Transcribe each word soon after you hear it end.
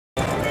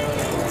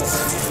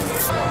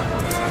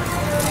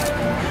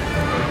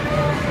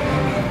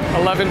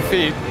11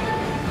 feet.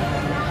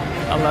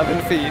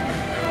 11 feet.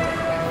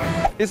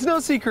 It's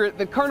no secret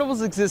that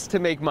carnivals exist to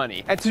make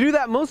money, and to do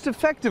that most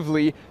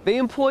effectively, they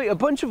employ a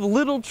bunch of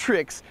little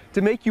tricks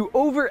to make you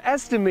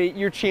overestimate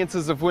your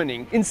chances of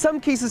winning, in some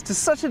cases to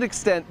such an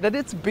extent that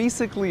it's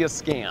basically a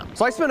scam.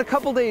 So I spent a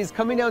couple days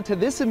coming down to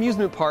this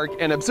amusement park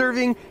and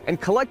observing and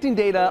collecting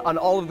data on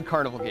all of the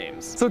carnival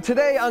games. So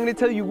today I'm going to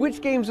tell you which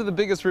games are the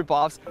biggest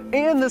ripoffs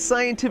and the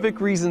scientific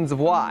reasons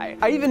why.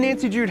 I even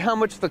Nancy Drew'd how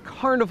much the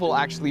carnival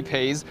actually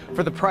pays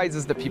for the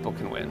prizes that people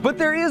can win. But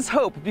there is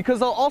hope,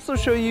 because I'll also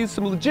show you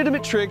some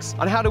legitimate tricks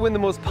on how to win the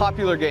most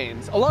popular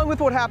games, along with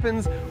what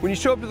happens when you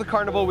show up to the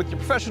carnival with your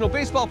professional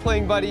baseball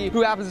playing buddy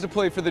who happens to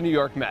play for the New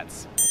York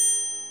Mets.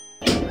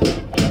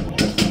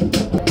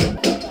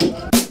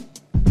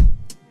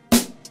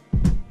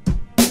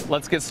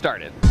 Let's get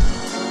started.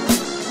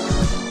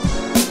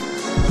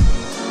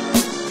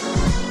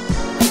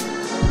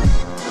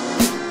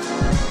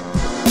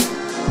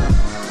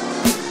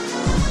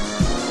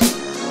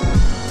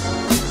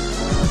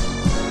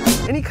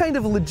 Any kind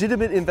of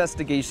legitimate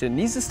investigation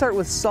needs to start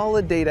with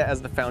solid data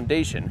as the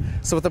foundation.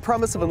 So with the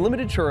promise of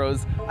unlimited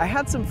churros, I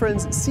had some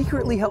friends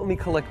secretly help me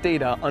collect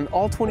data on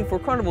all 24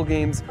 carnival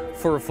games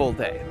for a full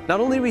day. Not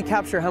only did we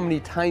capture how many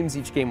times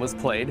each game was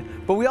played,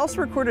 but we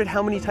also recorded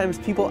how many times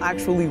people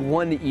actually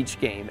won each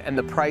game and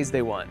the prize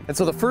they won. And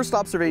so the first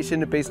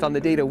observation, based on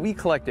the data we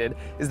collected,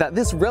 is that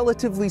this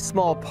relatively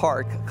small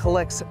park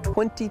collects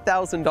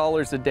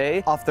 $20,000 a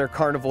day off their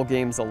carnival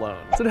games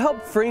alone. So to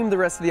help frame the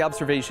rest of the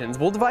observations,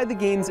 we'll divide the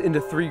games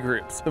into 3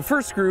 groups. The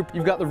first group,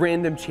 you've got the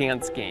random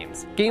chance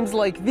games. Games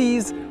like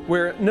these,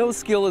 where no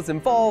skill is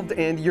involved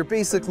and you're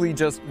basically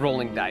just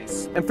rolling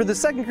dice. And for the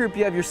second group,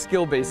 you have your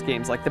skill-based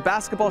games like the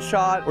basketball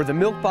shot, or the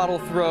milk bottle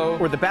throw,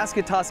 or the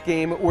basket toss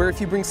game, where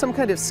if you bring some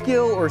kind of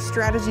skill or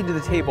strategy to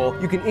the table,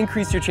 you can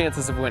increase your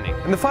chances of winning.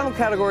 And the final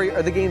category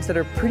are the games that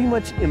are pretty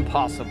much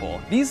impossible.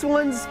 These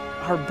ones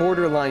are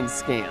borderline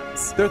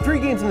scams. There are 3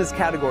 games in this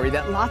category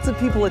that lots of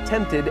people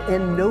attempted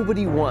and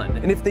nobody won.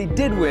 And if they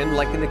did win,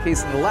 like in the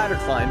case of the ladder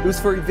climb, it was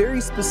for a very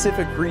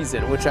specific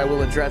reason, which I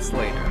will address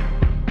later.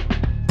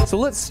 So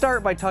let's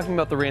start by talking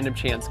about the random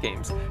chance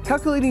games.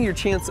 Calculating your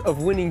chance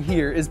of winning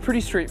here is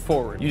pretty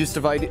straightforward. You just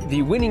divide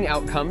the winning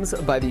outcomes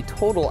by the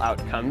total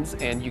outcomes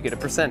and you get a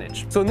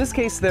percentage. So in this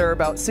case, there are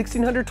about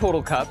 1,600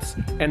 total cups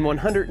and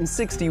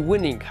 160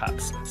 winning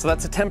cups. So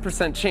that's a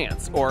 10%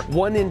 chance, or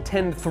 1 in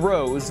 10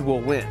 throws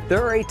will win.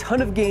 There are a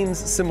ton of games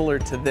similar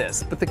to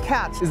this, but the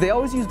catch is they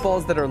always use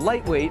balls that are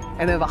lightweight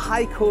and have a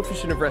high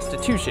coefficient of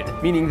restitution,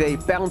 meaning they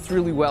bounce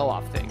really well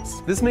off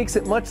things. This makes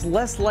it much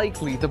less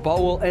likely the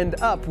ball will end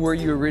up where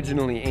you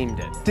originally aimed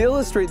it. To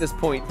illustrate this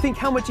point, think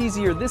how much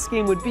easier this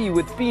game would be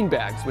with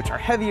beanbags, which are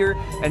heavier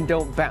and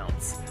don't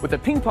bounce. With a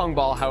ping pong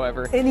ball,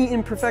 however, any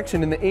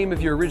imperfection in the aim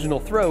of your original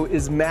throw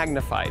is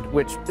magnified,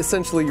 which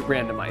essentially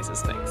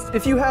randomizes things.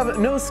 If you have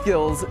no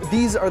skills,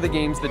 these are the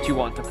games that you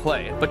want to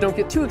play. But don't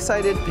get too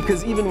excited,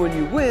 because even when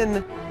you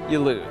win, you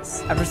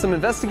lose. After some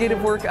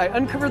investigative work, I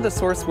uncovered the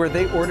source where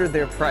they ordered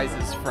their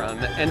prizes from,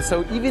 and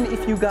so even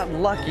if you got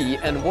lucky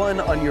and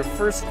won on your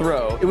first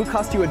throw, it would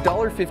cost you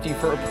 $1.50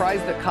 for a prize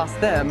that cost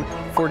them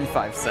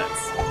 45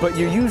 cents. But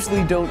you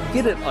usually don't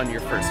get it on your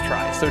first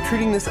try, so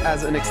treating this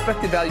as an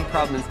expected value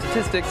problem in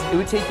statistics, it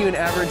would take you an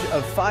average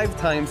of 5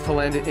 times to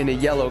land it in a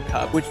yellow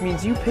cup, which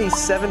means you pay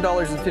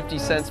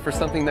 $7.50 for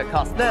something that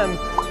cost them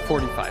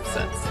 45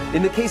 cents.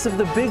 In the case of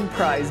the big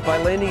prize, by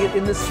landing it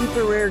in the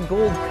super rare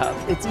gold cup,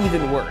 it's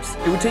even worse.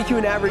 It would take you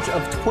an average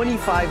of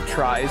 25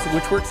 tries,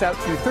 which works out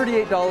to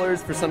 $38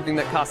 for something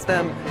that cost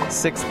them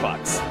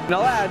 $6. And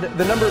I'll add,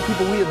 the number of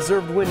people we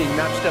observed winning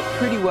matched up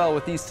pretty well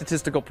with these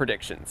statistical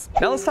predictions.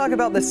 Now let's talk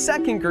about the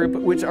second group,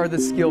 which are the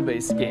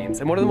skill-based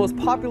games. And one of the most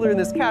popular in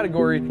this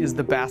category is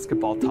the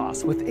basketball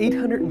toss, with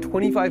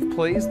 825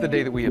 plays the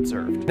day that we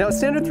observed. Now a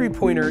standard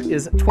three-pointer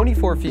is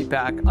 24 feet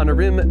back on a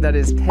rim that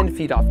is 10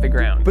 feet off the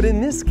ground. But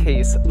in this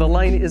case, the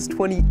line is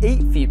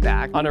 28 feet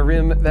back on a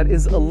rim that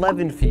is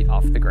 11 feet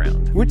off the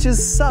ground. Which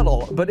is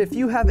subtle, but if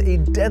you have a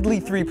deadly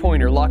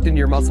three-pointer locked into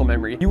your muscle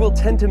memory, you will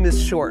tend to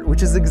miss short,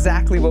 which is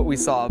exactly what we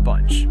saw a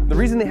bunch. The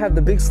reason they have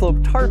the big slope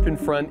tarp in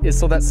front is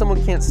so that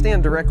someone can't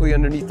stand directly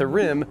underneath the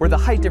rim, where the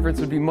height difference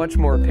would be much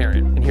more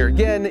apparent. And here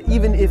again,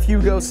 even if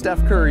you go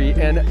Steph Curry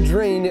and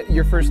drain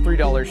your first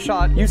 $3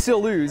 shot, you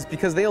still lose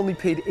because they only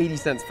paid 80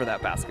 cents for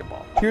that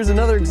basketball. Here's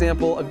another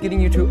example of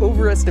getting you to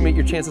overestimate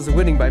your chances of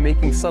winning by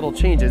making subtle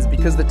changes,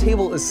 because the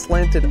table is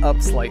slanted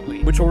up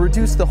slightly, which will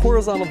reduce the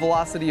horizontal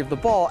velocity of the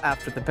ball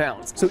after the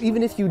bounce. So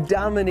even if you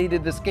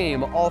dominated this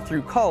game all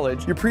through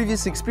college, your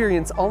previous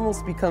experience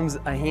almost becomes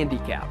a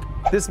handicap.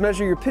 This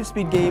measure your pitch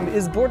speed game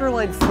is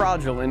borderline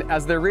fraudulent,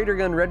 as their radar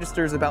gun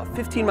registers about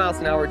 15 miles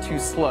an hour too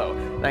slow.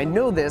 And I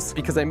know this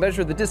because I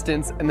measured the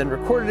distance and then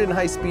recorded it in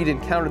high speed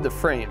and counted the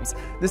frames.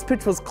 This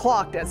pitch was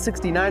clocked at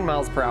 69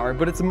 miles per hour,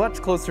 but it's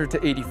much closer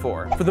to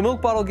 84. For the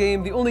milk bottle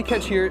game, the only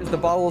catch here is the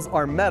bottles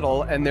are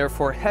metal and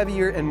therefore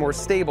heavier and more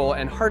stable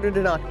and harder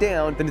to knock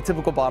down than a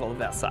typical bottle of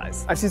that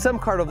size. I've seen some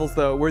carnivals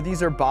though where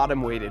these are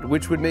bottom weighted,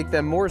 which would make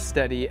them more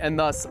steady and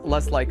thus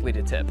less likely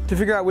to tip. To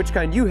figure out which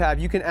kind you have,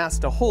 you can ask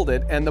to hold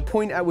it, and the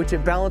point at which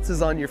it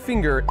balances on your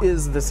finger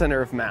is the center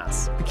of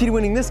mass. The key to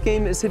winning this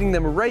game is hitting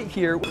them right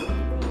here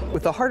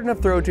with a hard enough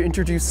throw to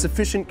introduce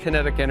sufficient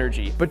kinetic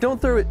energy. But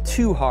don't throw it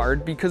too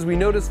hard, because we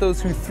noticed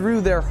those who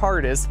threw their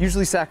hardest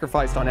usually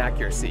sacrificed on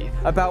accuracy.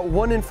 About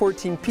 1 in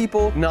 14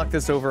 people knock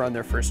this over on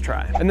their first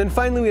try. And then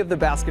finally we have the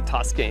basket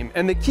toss game,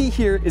 and the key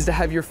here is to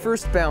have your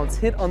first bounce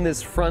hit on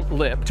this front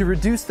lip to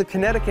reduce the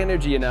kinetic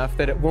energy enough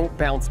that it won't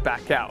bounce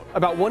back out.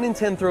 About 1 in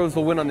 10 throws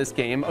will win on this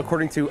game,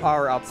 according to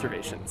our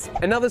observations.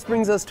 And now this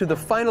brings us to the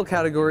final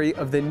category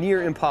of the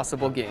near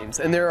impossible games,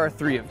 and there are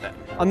 3 of them.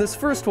 On this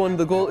first one,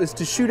 the goal is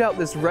to shoot out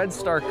this red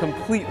star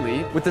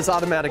completely with this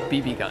automatic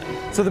BB gun.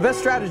 So the best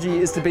strategy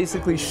is to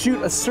basically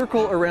shoot a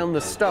circle around the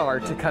star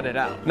to cut it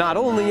out. Not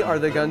only are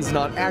the guns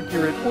not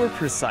accurate or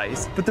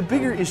precise, but the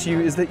bigger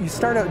issue is that you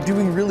start out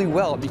doing really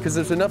well because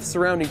there's enough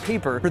surrounding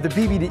paper for the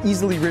BB to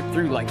easily rip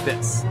through like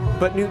this.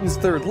 But Newton's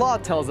third law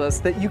tells us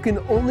that you can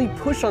only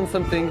push on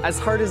something as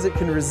hard as it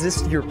can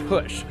resist your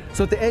push.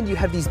 So at the end you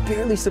have these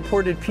barely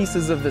supported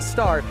pieces of the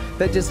star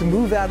that just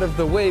move out of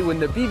the way when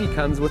the BB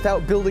comes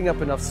without building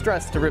up enough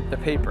stress to rip the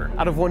paper.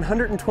 Out of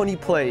 120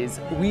 plays,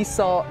 we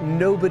saw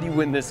nobody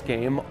win this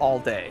game all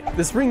day.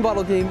 This ring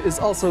bottle game is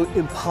also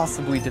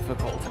impossibly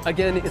difficult.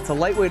 Again, it's a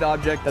lightweight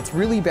object that's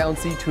really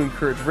bouncy to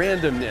encourage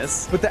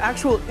randomness, but the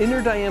actual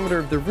inner diameter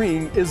of the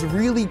ring is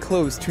really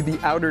close to the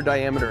outer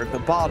diameter of the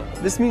bottle.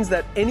 This means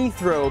that any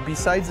throw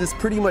besides this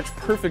pretty much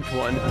perfect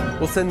one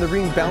will send the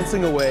ring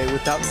bouncing away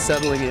without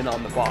settling in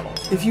on the bottle.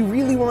 If you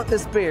really want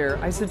this bear,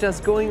 I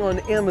suggest going on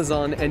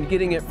Amazon and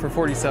getting it for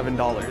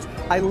 $47.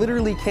 I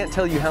literally can't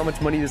tell you how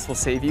much money this will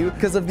save you,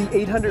 because of the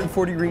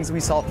 840 rings we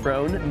saw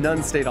thrown,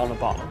 none stayed on the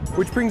bottle.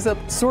 Which brings up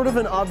sort of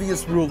an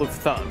obvious rule of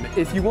thumb.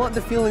 If you want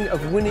the feeling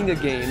of winning a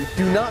game,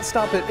 do not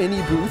stop at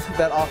any booth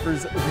that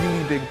offers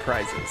really big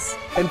prizes.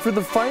 And for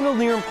the final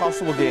near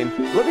impossible game,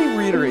 let me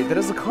reiterate that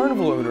as a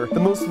carnival owner, the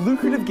most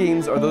lucrative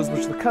games are those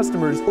which the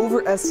customers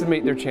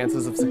overestimate their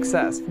chances of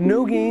success.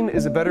 No game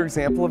is a better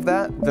example of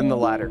that than the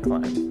ladder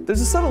climb.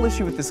 There's a subtle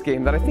issue with this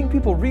game that I think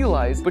people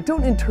realize but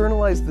don't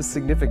internalize the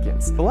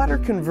significance. The ladder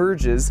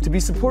converges to be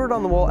supported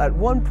on the wall at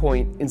 1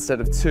 point instead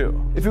of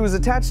 2. If it was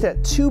attached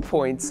at 2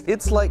 points,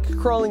 it's like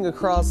crawling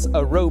across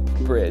a rope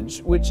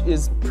bridge, which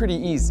is pretty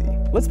easy.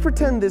 Let's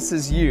pretend this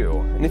is you,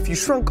 and if you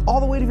shrunk all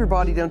the weight of your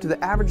body down to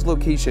the average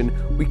location,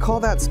 we call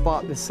that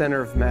spot the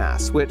center of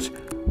mass, which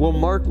we'll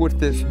mark with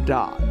this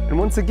dot. And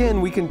once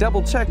again, we can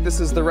double check this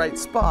is the right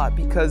spot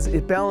because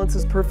it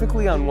balances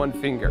perfectly on 1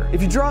 finger.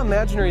 If you draw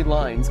imaginary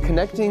lines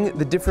connecting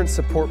the different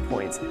support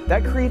points,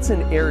 that creates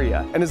an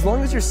area, and as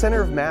long as your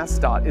center of mass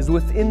dot is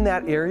within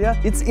that area,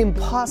 it's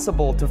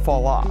impossible to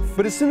fall off.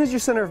 But as soon as your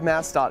center of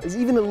mass dot is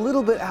even a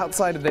little bit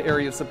outside of the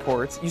area of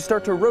supports, you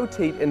start to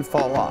rotate and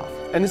fall off.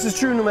 And this is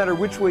true no matter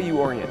which way you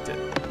orient it.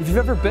 If you've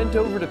ever bent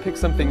over to pick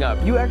something up,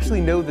 you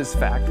actually know this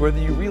fact, whether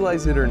you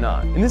realize it or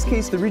not. In this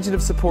case, the region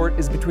of support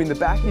is between the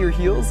back of your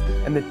heels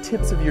and the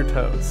tips of your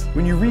toes.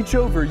 When you reach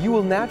over, you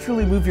will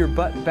naturally move your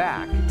butt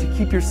back to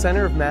keep your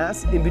center of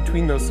mass in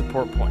between those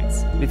support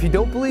points. And if you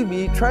don't believe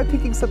me, try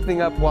picking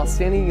something up while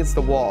standing against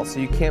the wall so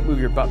you can't move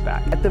your butt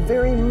back. At the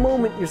very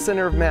moment your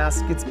center of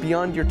mass gets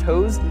beyond your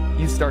toes,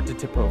 you start to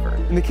tip over.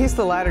 In the case of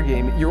the ladder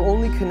game, you're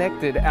only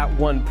connected at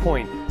 1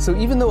 point, so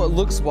even though it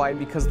looks wide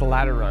because of the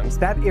ladder rungs,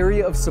 that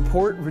area of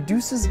support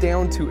reduces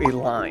down to a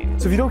line.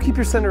 So if you don't keep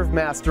your center of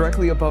mass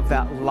directly above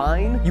that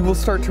line, you will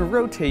start to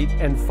rotate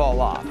and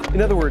fall off.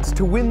 In other words,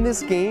 to win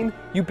this game,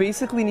 you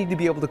basically need to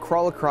be able to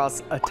crawl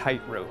across a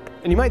tightrope.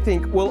 And you might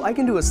think, well, I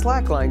can do a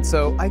slack line,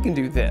 so I can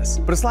do this.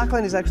 But a slack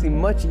line is actually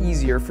much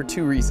easier for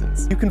 2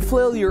 reasons. You can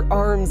flail your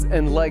arms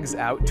and legs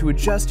out to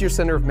adjust your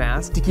center of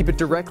mass to keep it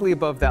directly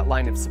above that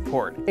line of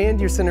support. And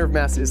your center of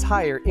mass is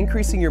higher,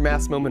 increasing your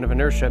mass moment of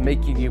inertia,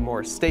 making you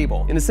more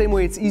stable. In the same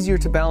way, it's easier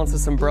to balance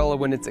this umbrella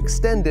when it's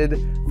extended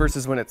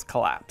versus when it's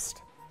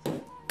collapsed.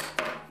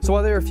 So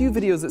while there are a few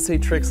videos that say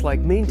tricks like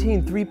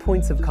maintain 3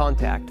 points of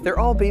contact, they're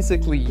all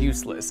basically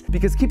useless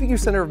because keeping your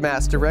center of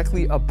mass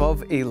directly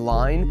above a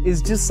line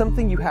is just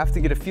something you have to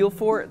get a feel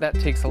for that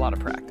takes a lot of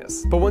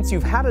practice. But once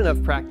you've had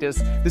enough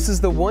practice, this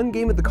is the one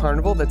game at the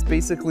carnival that's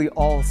basically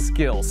all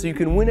skill, so you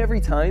can win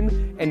every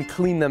time and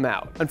clean them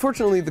out.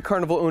 Unfortunately, the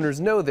carnival owners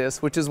know this,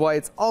 which is why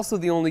it's also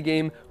the only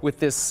game with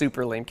this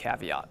super lame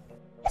caveat.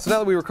 So now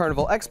that we were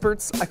carnival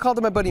experts, I called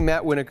up my buddy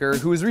Matt Winokur,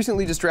 who was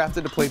recently just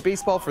drafted to play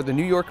baseball for the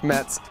New York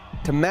Mets,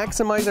 to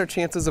maximize our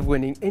chances of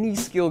winning any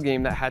skill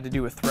game that had to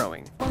do with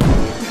throwing.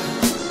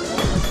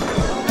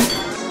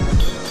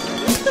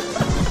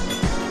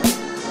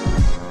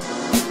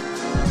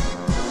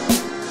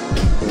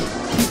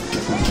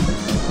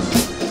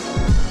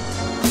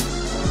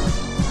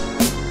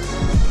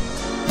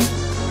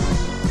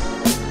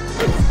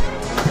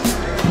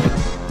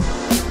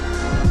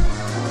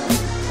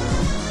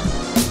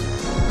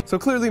 So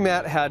clearly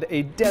Matt had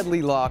a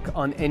deadly lock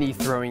on any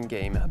throwing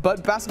game,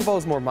 but basketball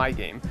is more my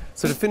game.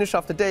 So to finish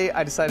off the day,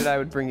 I decided I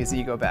would bring his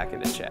ego back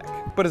into check.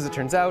 But as it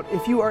turns out,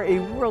 if you are a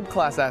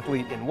world-class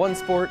athlete in one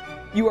sport,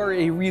 you are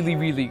a really,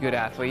 really good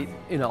athlete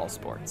in all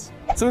sports.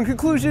 So in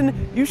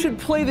conclusion, you should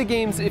play the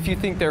games if you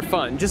think they're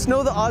fun. Just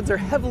know the odds are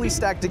heavily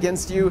stacked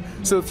against you,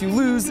 so if you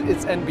lose,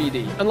 it's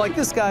NBD. Unlike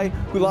this guy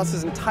who lost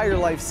his entire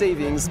life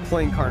savings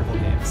playing carnival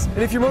games. And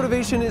if your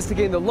motivation is to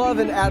gain the love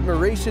and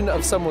admiration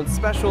of someone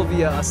special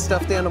via a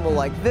stuffed animal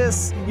like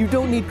this, you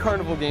don't need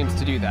carnival games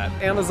to do that.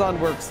 Amazon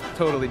works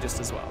totally just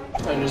as well.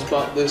 I just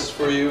bought this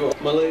for you,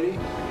 my lady.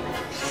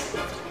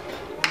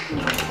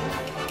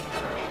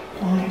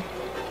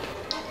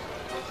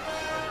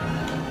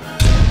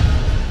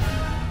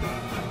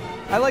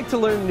 I like to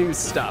learn new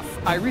stuff.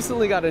 I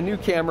recently got a new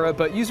camera,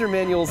 but user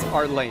manuals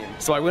are lame.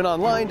 So I went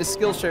online to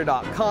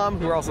Skillshare.com,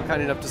 who are also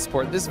kind enough to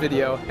support this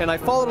video, and I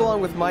followed along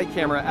with my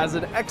camera as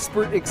an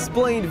expert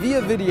explained via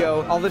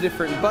video all the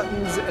different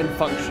buttons and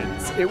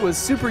functions. It was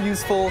super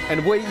useful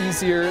and way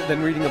easier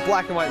than reading a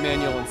black and white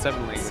manual in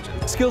 7 languages.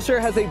 Skillshare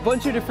has a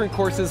bunch of different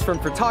courses from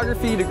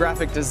photography to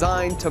graphic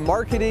design to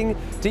marketing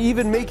to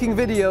even making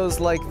videos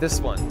like this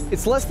one.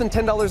 It's less than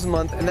 $10 a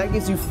month, and that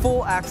gives you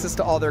full access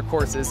to all their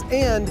courses,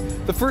 and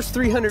the first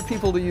 300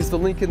 people to use the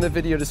link in the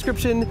video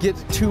description get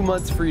 2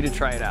 months free to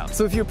try it out.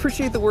 So if you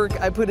appreciate the work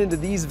I put into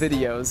these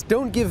videos,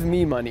 don't give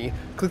me money.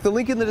 Click the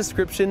link in the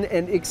description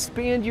and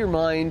expand your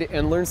mind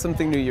and learn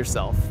something new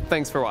yourself.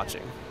 Thanks for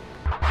watching.